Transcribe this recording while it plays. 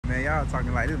man, y'all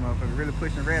talking like this motherfucker really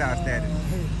pushing Redeye status.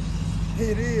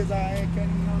 It is, I ain't can't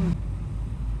even know.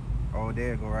 Oh,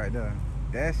 there it go right there.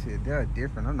 That shit, they're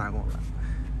different. I'm not gonna lie.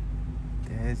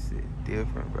 That shit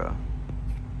different, bro.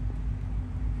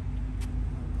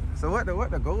 So what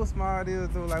the ghost mod is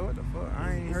though? Like what the fuck?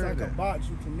 I ain't heard that. It's like a box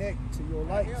you connect to your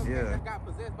lights. Yeah. That got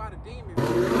possessed by the demon.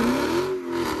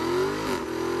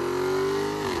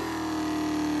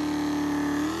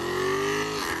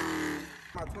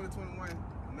 My 2021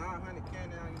 900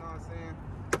 Canon, you know what I'm saying?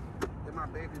 They're my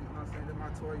baby, you know what I'm saying? They're my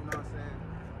toy, you know what I'm saying?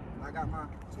 And I got my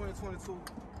 2022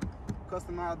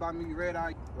 customized by me,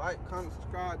 Redeye. Like, comment,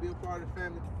 subscribe, be a part of the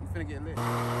family. You finna get lit. That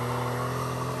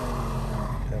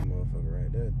motherfucker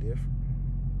right there different.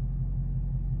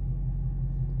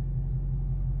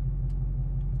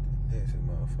 This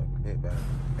motherfucker big bad.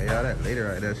 Hey, y'all, that lady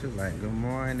right there, she was like, good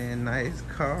morning, nice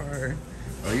car.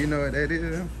 Oh, you know what that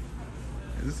is?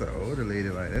 It's an older lady,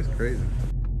 like, that's crazy.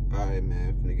 Alright,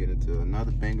 man, finna get into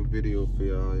another banger video for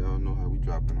y'all. Y'all know how we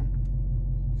dropping them.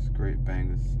 Straight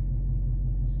bangers.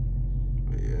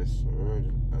 But yes, sir,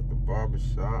 at the barber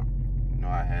shop. You know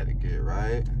I had to get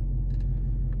right.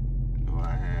 You know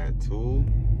I had to.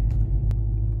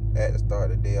 Had to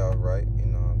start the day off right, you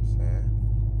know what I'm saying?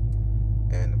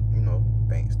 And, you know,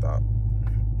 bank stop.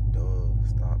 Duh,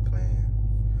 stop playing.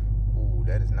 Ooh,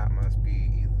 that is not my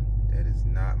speed either. That is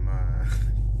not mine.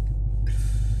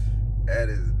 That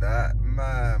is not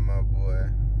mine, my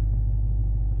boy.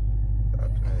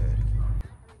 Stop playing.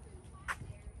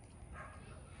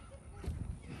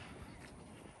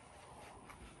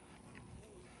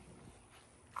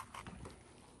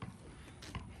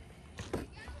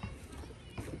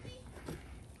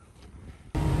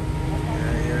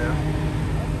 Yeah.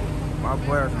 My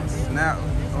boy from Snap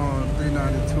on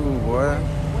 392, boy.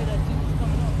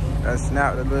 That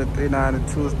Snap, the little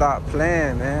 392, stop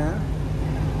playing, man.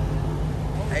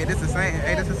 Hey, this the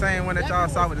same one that y'all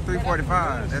saw with the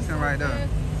 345. That's him right there.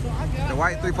 The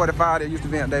white 345 that used to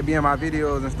be in my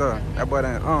videos and stuff. That boy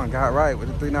done got right with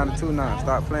the 392 now.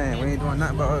 Stop playing. We ain't doing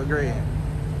nothing but upgrade. You know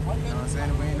what I'm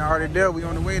saying? We ain't already there. We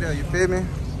on the way there. You feel me?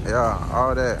 Yeah,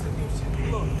 all that.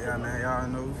 Yeah, man. Y'all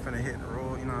know we finna hit the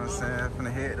road. You know what I'm saying?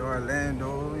 Finna head to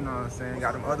Orlando. You know what I'm saying?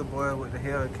 Got them other boys with the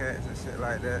Hellcats and shit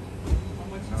like that. You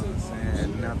know what I'm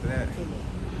saying? And after that,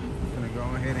 finna go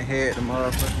ahead and head the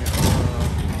motherfucking,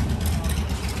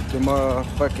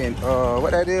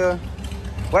 what that is?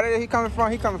 What that is he coming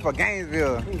from? He coming from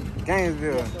Gainesville.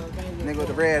 Gainesville. Nigga with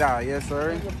the Redeye, yes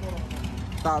sir.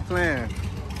 Stop playing.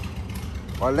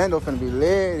 Orlando finna be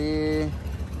litty.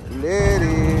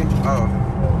 Litty. Oh.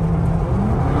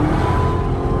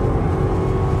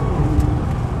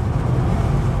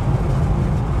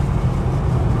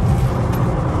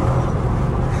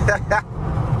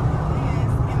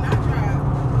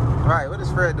 Right, what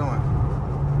is Fred doing?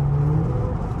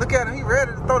 Look at him, he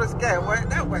ready to throw this guy. Boy,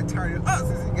 that boy turned it up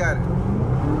since he got it.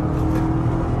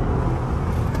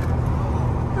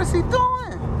 What is he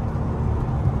doing?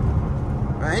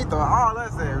 Man, he throwing all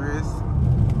us at risk.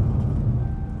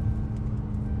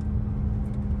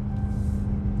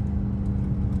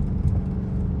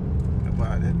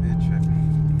 Wow, that bitch tripping.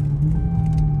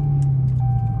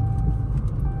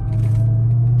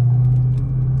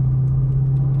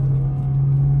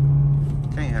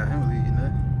 Can't have him leave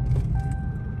nothing.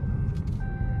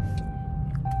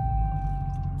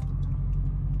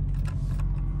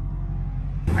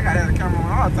 I gotta have the camera on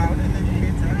all the time with that nigga. You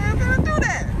can't tell me I'm gonna do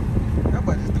that. That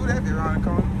boy just do that bit around the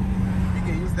corner. You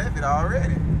can use that bit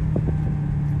already.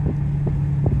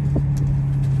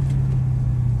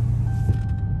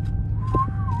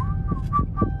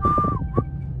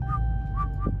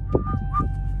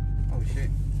 Oh shit.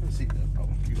 Let's see. Oh,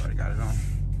 you already got it on.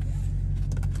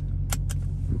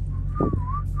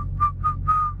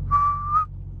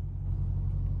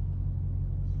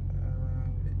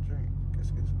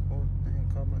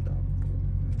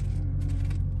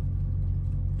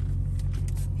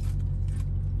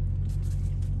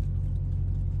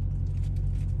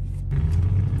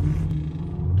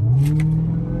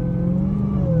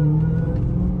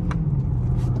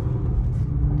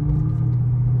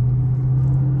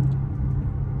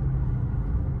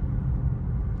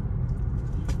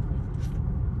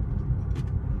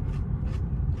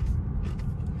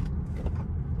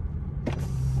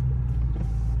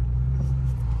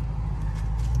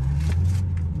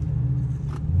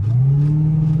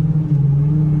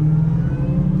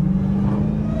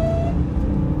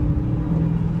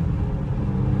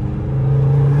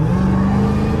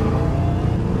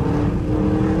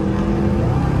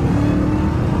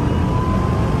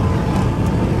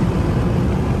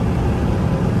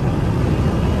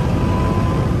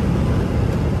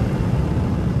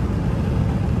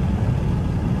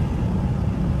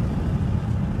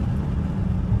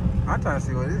 I'm trying to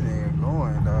see where this nigga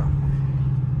going, though.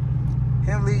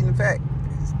 Him leading the pack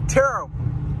is terrible.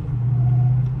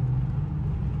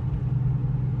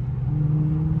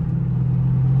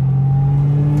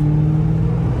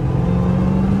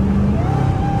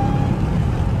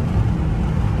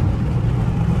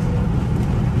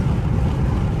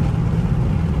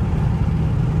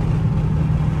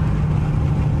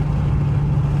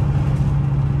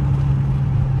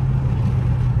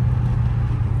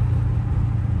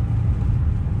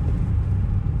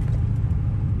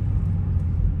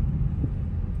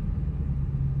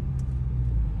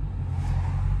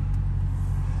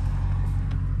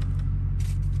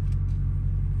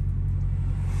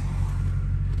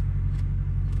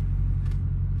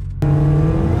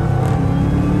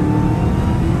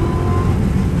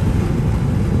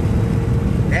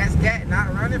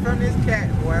 From this cat,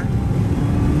 boy.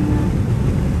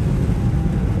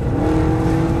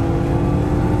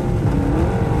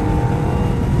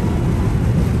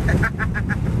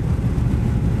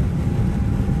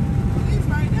 He's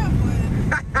right there, boy.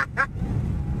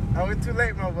 Oh, it's too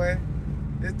late, my boy.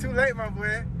 It's too late, my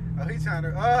boy. Oh, he's trying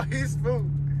to. Oh, he's spooked.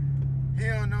 He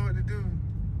don't know what to do.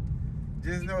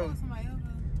 Just know.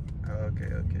 Oh, okay,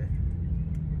 okay.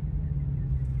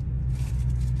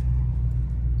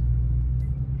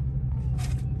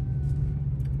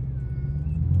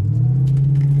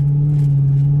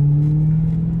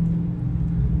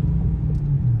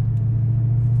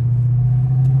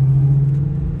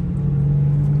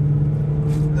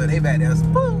 They back there,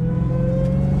 spook.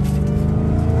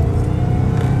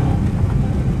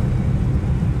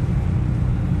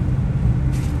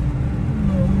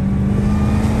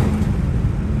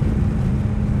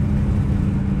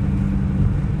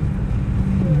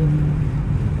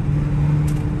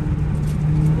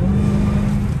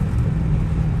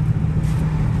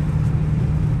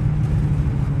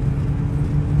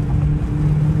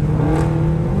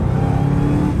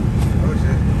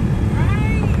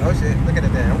 Oh shit, look at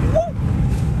it there. Woo!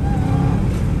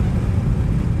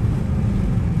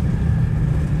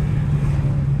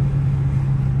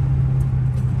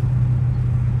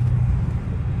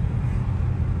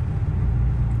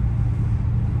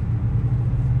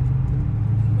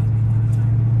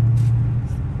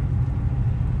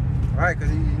 Right, cause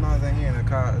you know what I'm saying, he in the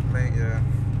car, like, yeah.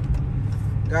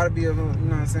 Gotta be a little, you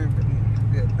know what I'm saying,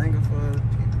 be a thinker for other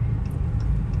people.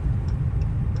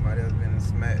 Somebody else been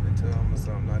smacked into him or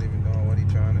something, not even knowing what he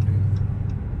trying to do.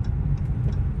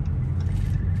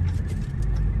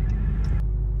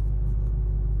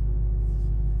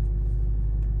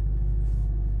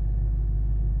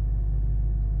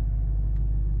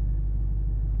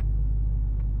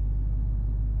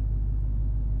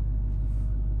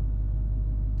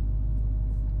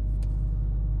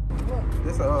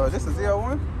 This a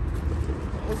 01?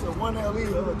 It's a 1LE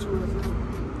 2.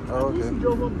 Oh, I think she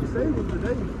drove up Mercedes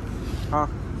today. Huh?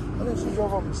 I think she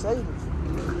drove up Mercedes.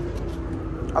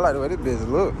 I like the way this bitch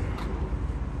look.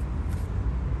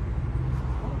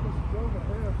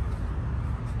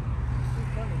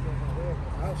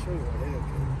 I'll show you what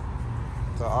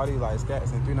Hellcat. So all these like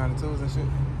scats and 392s and shit?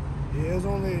 Yeah, it's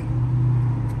only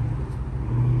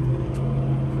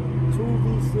 2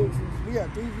 V6s. We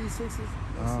got 3 V6s.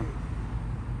 That's it.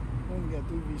 We only got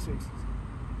 3 V6s.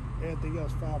 Everything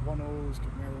else 510s,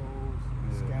 Camaros,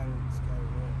 scattered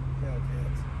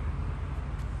Hellcats.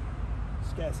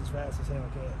 Scats as fast as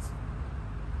Hellcats.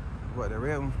 What, the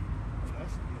red one?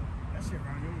 That shit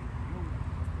run your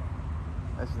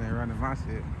That shit ain't running my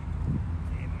shit.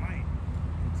 It might.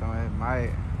 So it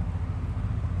might.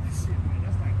 That shit might.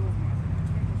 That's like goes my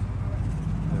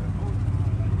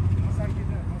once I get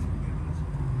that, once we get this.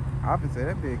 I would say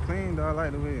that bitch clean though. I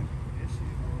like the way That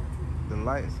shit, the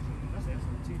lights. that's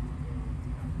SOT.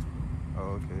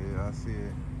 Oh, okay, yeah, I see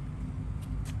it.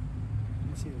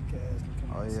 You see the cast.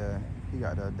 Oh yeah, he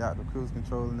got the adaptive cruise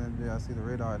control in that bit. I see the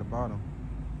radar at the bottom.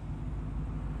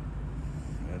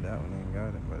 Yeah, that one ain't got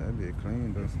it, but that bitch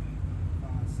clean though. 5.7.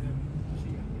 She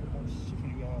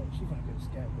finna get a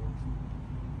scat though.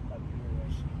 Like to hear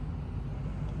that shit.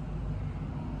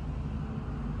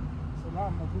 So a lot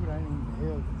more people that ain't even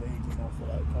hell that they ain't getting off for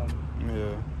like coming.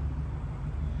 Yeah.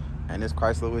 And this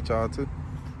Chrysler with y'all too?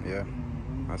 Yeah.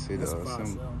 I see the That's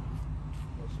symbol.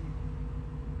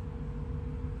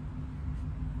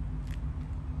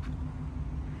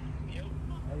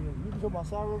 Hey, you can go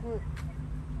outside real quick?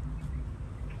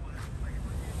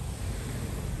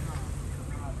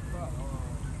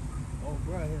 Oh,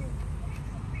 bro, here.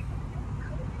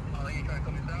 Oh, you ain't trying to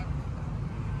come inside?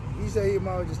 He said he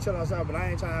might just chill outside, but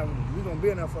I ain't trying to. We gonna be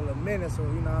in there for a little minute, so you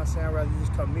know what I'm saying. I'd rather you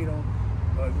just come meet him.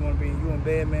 Or if you wanna be you in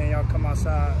bed, man, y'all come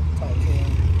outside, talk to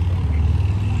him.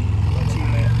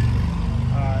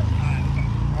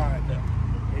 Alright, look.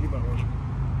 Anybody ready?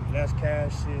 That's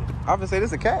cash shit. I would say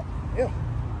this a cat. Yeah.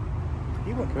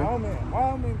 He went to my man.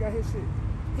 My man got his shit.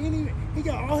 He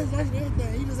got all his license and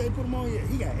everything. He just ain't put them on yet.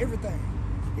 He got everything.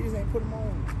 He just ain't put them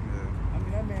on. Yeah. I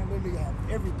mean, that man literally got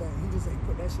everything. He just ain't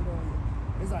put that shit on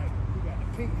yet. It's like, he got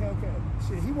the pink Hellcat.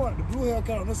 Shit, he wanted the blue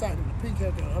Hellcat on this side and the pink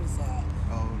Hellcat on the other side.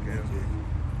 Oh, okay.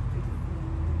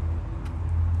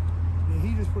 Then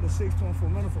he just put a 624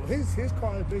 manifold. His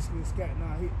car is basically a scat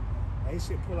now. His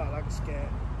shit pull out like a scat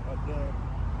up there.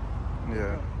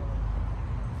 Yeah.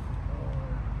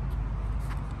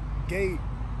 Gate,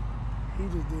 he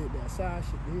just did that side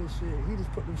shit to his shit. He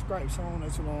just put them stripes on,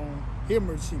 that's on. He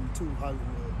emergency too, Hollywood.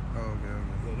 Oh, okay.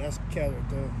 Yeah, that's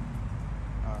character.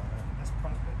 Alright. That's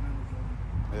prospect manager.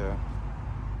 Yeah.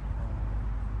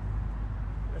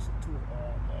 That's a two.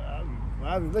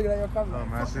 I be looking at your car. Oh, Like,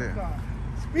 my fuck shit. this car.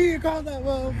 Speed car that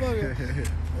motherfucker.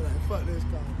 They're like, fuck this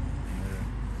car, man.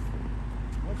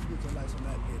 Yeah. Once you get your lights on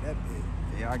that bit.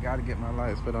 Yeah, I gotta get my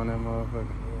lights put on that motherfucker.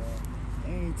 Yeah.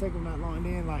 It ain't take them that long. And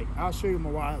then, like, I'll show you my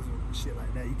wires and shit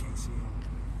like that. You can't see them.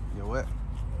 Yo, what?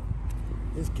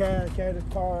 This carry this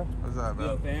car. What's up, bro?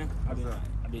 Yo, fam. I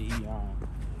been eating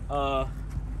on.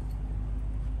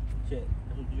 Shit.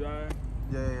 That's what you drive?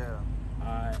 Yeah.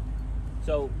 Alright.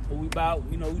 So, what we about,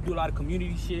 you know, we do a lot of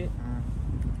community shit.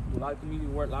 Mm-hmm. Do a lot of community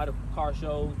work, a lot of car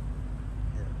shows.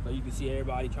 Yeah. So you can see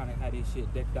everybody trying to have this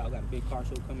shit decked out. Got a big car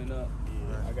show coming up.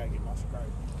 Yeah, Right. I gotta get my Sprite.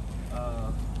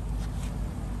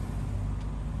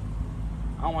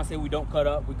 I don't want to say we don't cut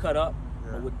up. We cut up,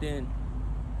 Yeah. but within,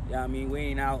 I mean, we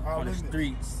ain't out Our on limits. the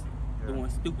streets Yeah. doing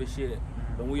stupid shit.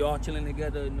 But we all chilling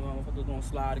together. You know, motherfuckers gonna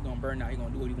slide. He gonna burn out. He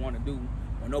gonna do what he want to do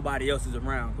when nobody else is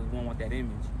around because we don't want that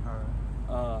image.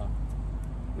 Alright.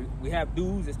 We have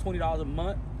dues. It's $20 a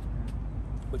month,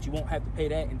 but you won't have to pay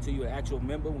that until you're an actual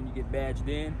member when you get badged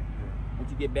in.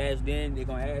 Once you get badged in, we're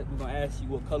gonna ask you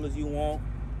what colors you want,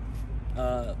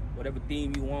 whatever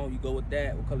theme you want, you go with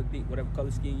that. Whatever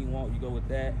color scheme you want, you go with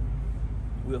that.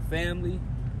 We're a family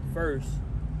first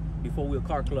before we're a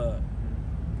car club.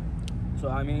 So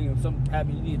I mean, if something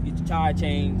happens, you need to get your tire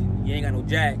changed. You ain't got no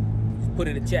jack. Just put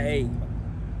it in the chat. Hey,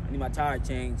 I need my tire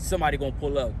changed. Somebody gonna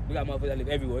pull up. We got motherfuckers that live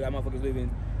everywhere. We got motherfuckers live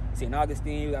in St.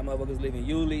 Augustine. We got motherfuckers live in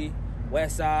Yulee,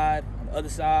 West Side, on the other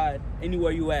side.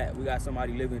 Anywhere you at, we got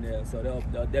somebody living there. So they'll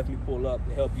definitely pull up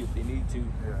to help you if they need to.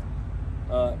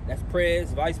 Yeah. That's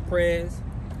Prez, Vice Prez.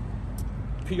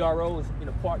 PRO is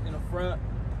parked in the front.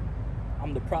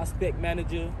 I'm the prospect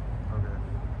manager.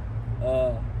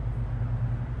 Okay.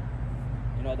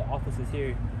 You know, the officers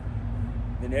here.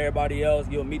 Then everybody else,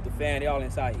 you'll meet the fan. They all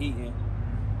inside eating.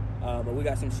 But we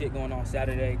got some shit going on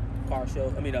Saturday. Car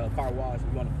wash.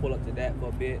 We want to pull up to that for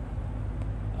a bit.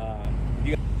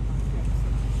 You got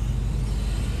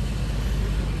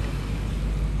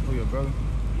Who your brother?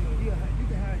 You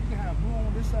can have blue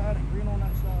on this side and green on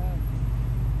that side.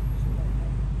 Shit like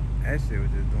that. That shit was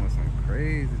just doing some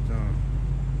crazy junk.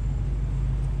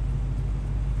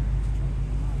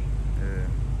 Yeah.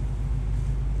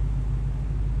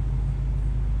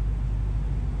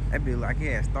 That be like he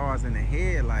had stars in the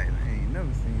headlight. I ain't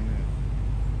never seen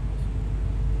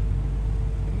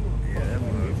that. Yeah, that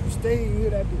was. If you stay in here,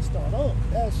 that bitch start up.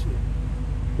 That shit.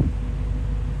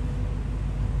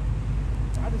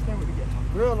 I just can't wait to get my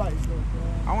grill lights though, bro.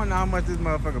 I wanna know how much this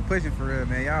motherfucker pushing for real,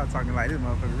 man. Y'all talking like this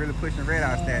motherfucker really pushing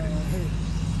Redeye status.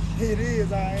 It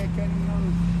is. I can't even know.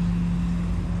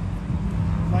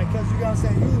 Like, cause you gotta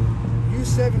say you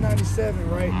 797,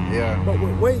 right? Yeah. But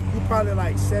with weight, you probably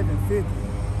like 750,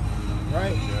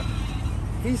 right? Yeah.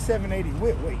 He's 780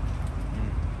 with weight.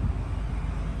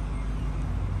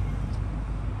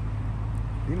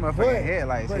 These motherfucking But-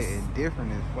 headlights but- shit is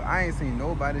different as fuck. I ain't seen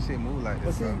nobody shit move like But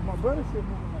this, see, bro. my brother shit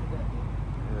moving like that.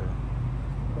 Yeah.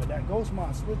 But that ghost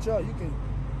mod switch up, you can.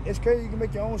 It's crazy. You can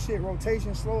make your own shit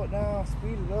rotation, slow it down,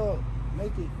 speed it up,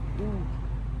 make it do.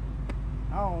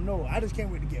 I don't know. I just can't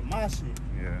wait to get my shit.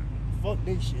 Yeah. Fuck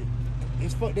they shit.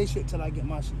 It's fuck they shit till I get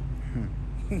my shit.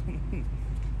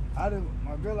 My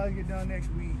girl I get done next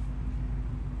week.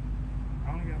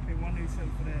 I only gotta pay $187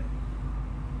 for that.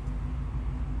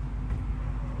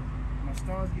 My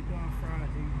stars get done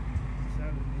Friday,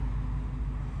 Saturday.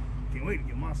 Can't wait to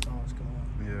get my stars called.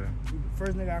 Yeah. You the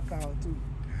first nigga I called too.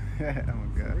 Oh my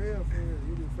For god. real.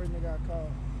 You the first nigga I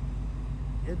called.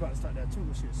 It's about to start that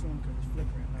tuner shit soon because it's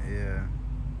flickering now. Yeah.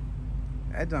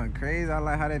 That junk crazy. I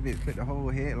like how that bitch put the whole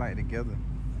headlight together.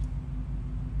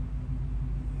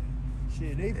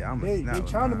 Shit, they Yeah, I'ma they snap with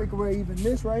trying to mine. make away even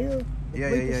this right here. The Yeah.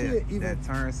 blinker shit, even, That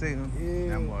turn signal.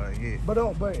 Yeah. That boy hit. But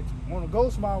on a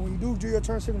ghost mile, when you do your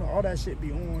turn signal, all that shit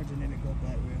be orange and then it go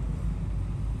back red.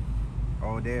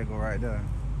 Oh, there it go right there.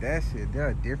 That shit,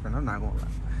 they're different. I'm not gonna lie.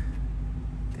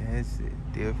 That shit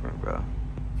different, bro.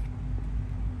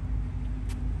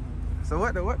 So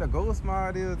what the ghost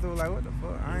mod is though? Like what the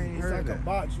fuck? I ain't heard It's like that. a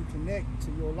box you connect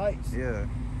to your lights. Yeah.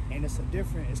 And it's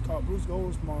it's called Bruce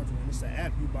Ghost Module, and it's an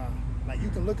app you buy. Like you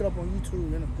can look it up on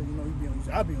YouTube, and you know you be on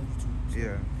YouTube. I be on YouTube. So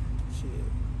Yeah. Shit.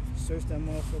 Search that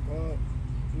motherfucker up,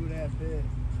 do that bit.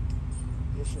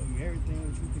 It'll show you everything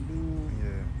that you can do.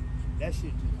 Yeah. That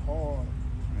shit just hard.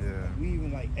 Yeah. Like, we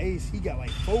even like Ace, he got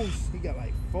like four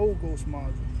ghost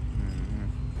modules.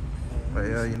 But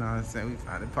yeah, you know what I'm saying? We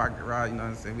found the parking garage, you know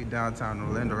what I'm saying? We downtown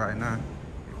Orlando right now.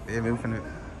 You feel me? We finna,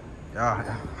 y'all,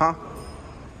 huh?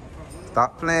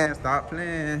 Stop playing, stop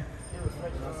playing.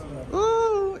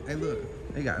 Ooh, hey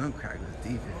look, they got them crackers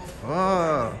deep.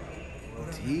 Oh,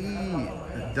 deep.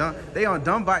 They on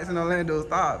dumb bikes in Orlando,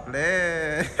 stop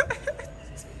playing.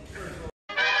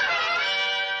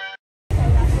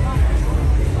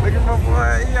 Look at my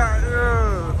boy, he out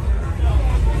here.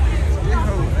 This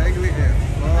hoe ugly as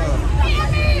fuck.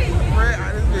 Fred,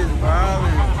 this bitch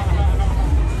violent.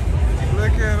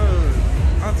 Look at her.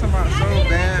 I'm talking about so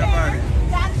bad about it.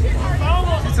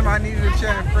 She told me I needed a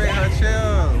chair and Fred her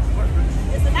chair.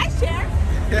 It's a nice chair.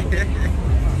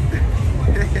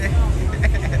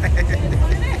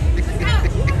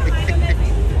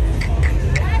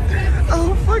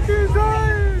 I'm fucking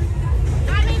dying.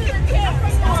 I needed a chair for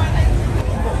you.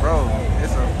 Bro,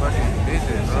 it's a fucking bitch,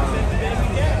 bro.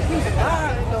 He's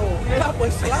sliding though. That boy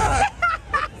slide.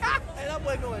 Hey, that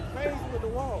boy going crazy with the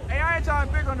wall. Hey, I ain't trying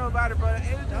to pick on nobody, bro.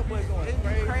 That boy going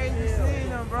Crazy seeing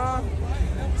them, bro.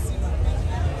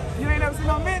 You ain't never seen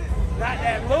no minute? Not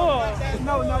that long.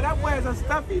 No, that boy is a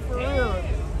stuffy for real.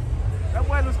 That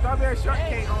boy is a strawberry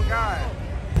shortcake on God.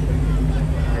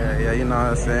 Yeah, you know what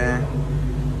I'm saying?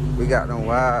 We got them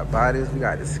wide bodies, we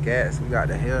got the scats, we got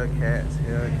the Hellcats,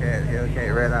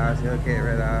 Hellcat red eyes, Hellcat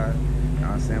red eyes. You know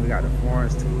what I'm saying? We got the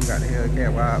foreigns too, we got the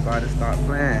Hellcat wide bodies. Stop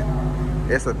playing.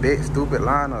 It's a big stupid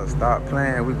lineup. Stop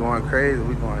playing. We going crazy.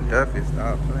 We going Duffy.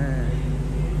 Stop playing.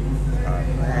 Stop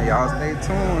playing. Y'all stay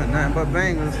tuned. Nothing but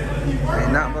bangers.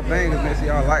 Ain't nothing but bangers. Make sure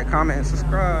y'all like, comment, and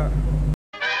subscribe.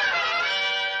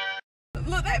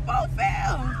 Look, they both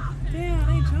fell. Damn,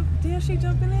 they jumped. Damn, she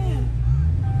jumping in.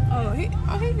 Oh, he good.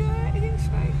 He's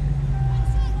straight.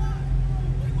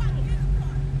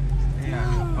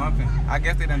 Yeah, bumping. I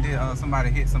guess they done did. Somebody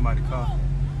hit somebody's car.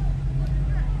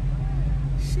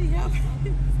 She helped.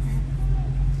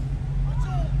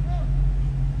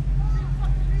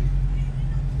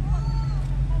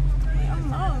 I'm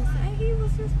lost. And he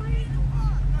was just playing.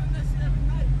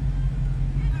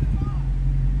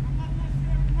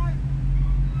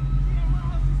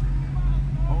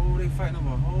 Oh, they fighting over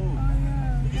a hole. Oh,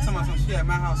 yeah. You talking about some shit at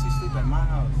my house? She sleep at my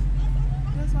house.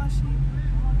 That's why she.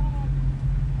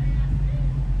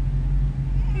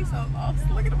 He's so lost.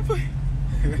 Look at him.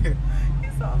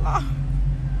 He's so lost.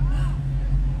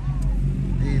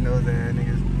 He knows that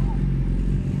niggas.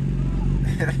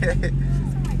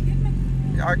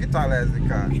 Y'all get y'all ass in the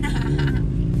car.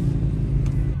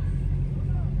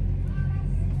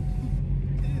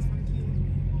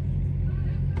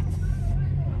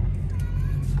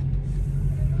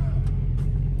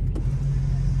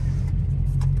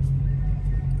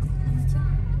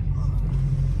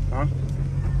 Huh?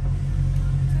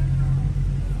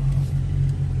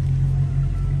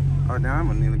 Oh, damn, I'm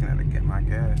gonna need looking at to get my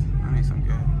gas. I need some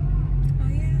gas. Oh,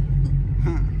 yeah.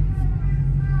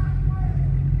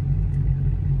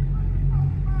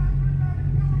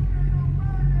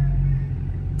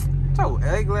 So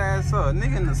ugly ass up.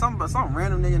 Nigga, some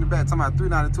random nigga in the back talking about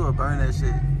 392 will burn that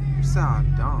shit. You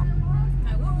sound dumb.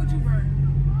 Like, what would you burn?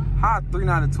 How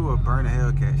 392 will burn a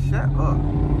Hellcat? Shut up.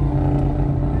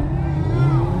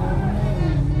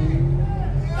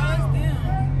 Oh, it's them.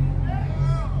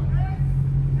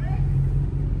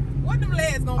 What them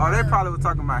legs gonna Oh, they burn? probably were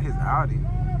talking about his Audi.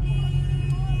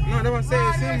 No, that's what I said.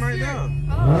 It's him right now.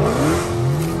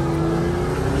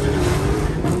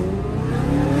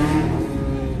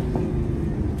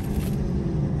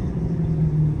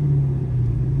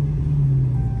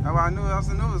 I knew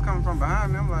it was coming from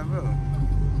behind me. I'm like, bro,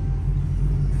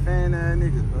 fan ass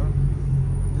niggas, bro.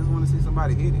 Just want to see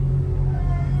somebody hit it.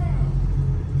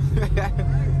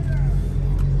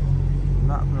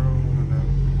 Not the road window.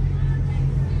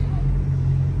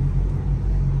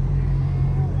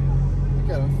 Look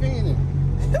at him fiending.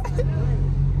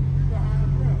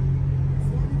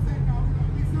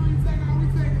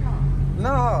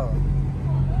 No,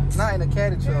 not in a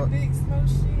caddy truck. Big slow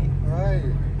shit.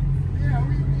 Right. Yeah,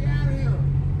 we out of here.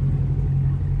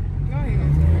 Go ahead.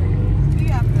 He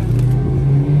out there.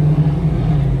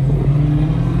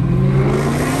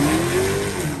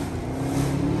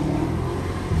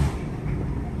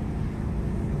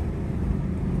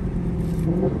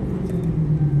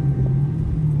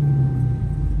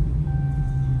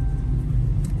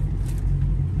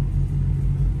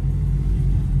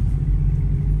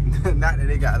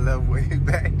 they got left way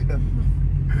back there.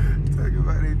 Talking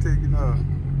about they taking off.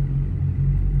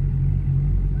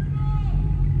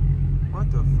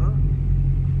 What the fuck?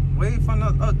 Way from the,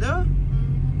 up there?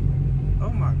 Oh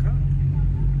my god.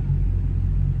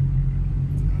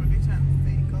 Oh, they trying to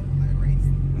take over like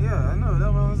racing. Yeah, I know,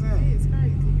 that's what I'm saying. It's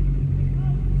crazy.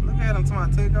 Look at them trying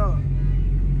to take off.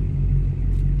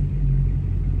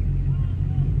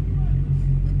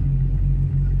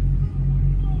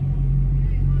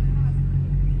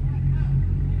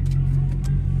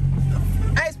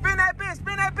 Hey, spin that bitch,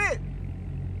 spin that bitch.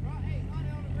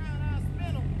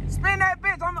 Spin that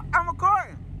bitch, I'm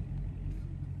recording.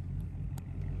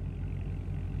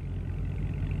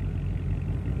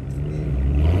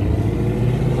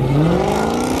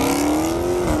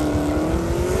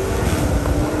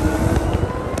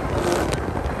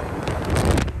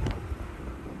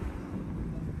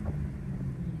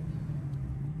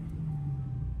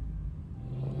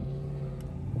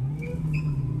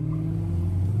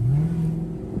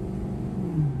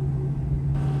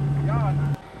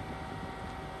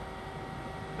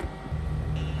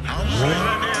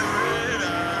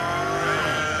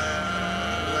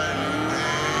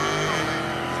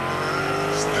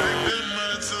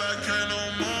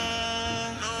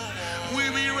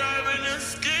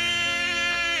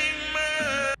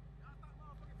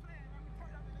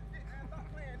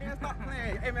 Stop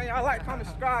playing. Hey man, y'all like, comment,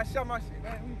 subscribe, share my shit,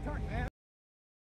 man. We talking, man.